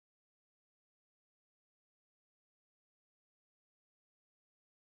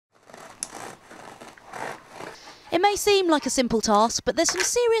It may seem like a simple task, but there's some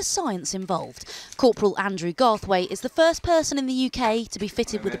serious science involved. Corporal Andrew Garthwaite is the first person in the UK to be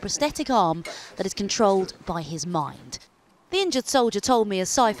fitted with a prosthetic arm that is controlled by his mind. The injured soldier told me, as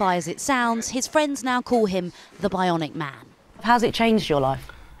sci-fi as it sounds, his friends now call him the Bionic Man. How's it changed your life?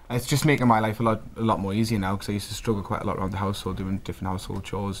 It's just making my life a lot more easier now, because I used to struggle quite a lot around the household doing different household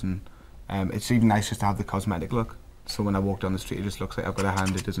chores, and it's even nice just to have the cosmetic look. So when I walk down the street, it just looks like I've got a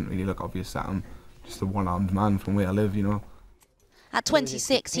hand. It doesn't really look obvious that I'm just a one-armed man from where I live, you know. At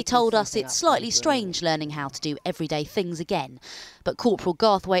 26, he told us it's slightly strange learning how to do everyday things again. But Corporal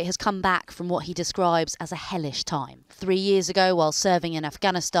Garthwaite has come back from what he describes as a hellish time. 3 years ago, while serving in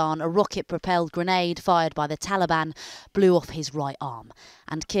Afghanistan, a rocket-propelled grenade fired by the Taliban blew off his right arm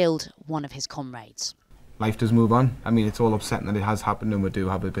and killed one of his comrades. Life does move on. I mean, it's all upsetting that it has happened, and we do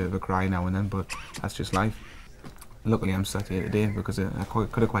have a bit of a cry now and then, but that's just life. Luckily, I'm sat here today because I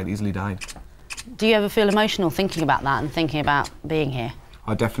could have quite easily died. Do you ever feel emotional thinking about that and thinking about being here?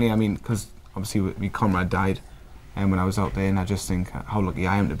 Oh, definitely. I mean, because obviously my comrade died, and when I was out there, and I just think how lucky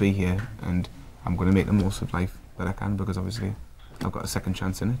I am to be here, and I'm going to make the most of life that I can, because obviously I've got a second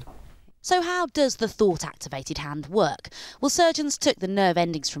chance in it. So how does the thought-activated hand work? Well, surgeons took the nerve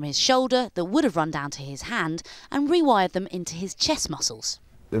endings from his shoulder that would have run down to his hand and rewired them into his chest muscles.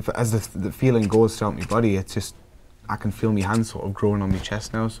 As the feeling goes throughout my body, it's just, I can feel my hands sort of growing on my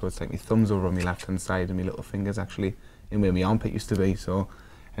chest now, so it's like my thumbs over on my left-hand side and my little fingers actually in where my armpit used to be. So,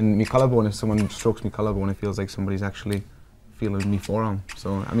 and my collarbone, if someone strokes my collarbone, it feels like somebody's actually feeling me forearm.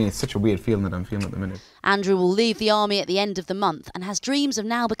 So, I mean, it's such a weird feeling that I'm feeling at the minute. Andrew will leave the army at the end of the month and has dreams of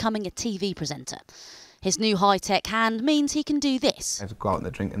now becoming a TV presenter. His new high-tech hand means he can do this. I just go out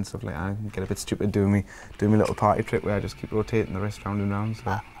and drink and stuff like that and get a bit stupid doing my little party trick where I just keep rotating the wrist round and round.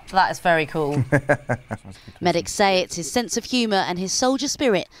 So. That is very cool. Medics say it's his sense of humour and his soldier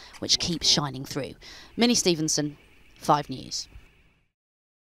spirit which keeps shining through. Minnie Stevenson, 5 News.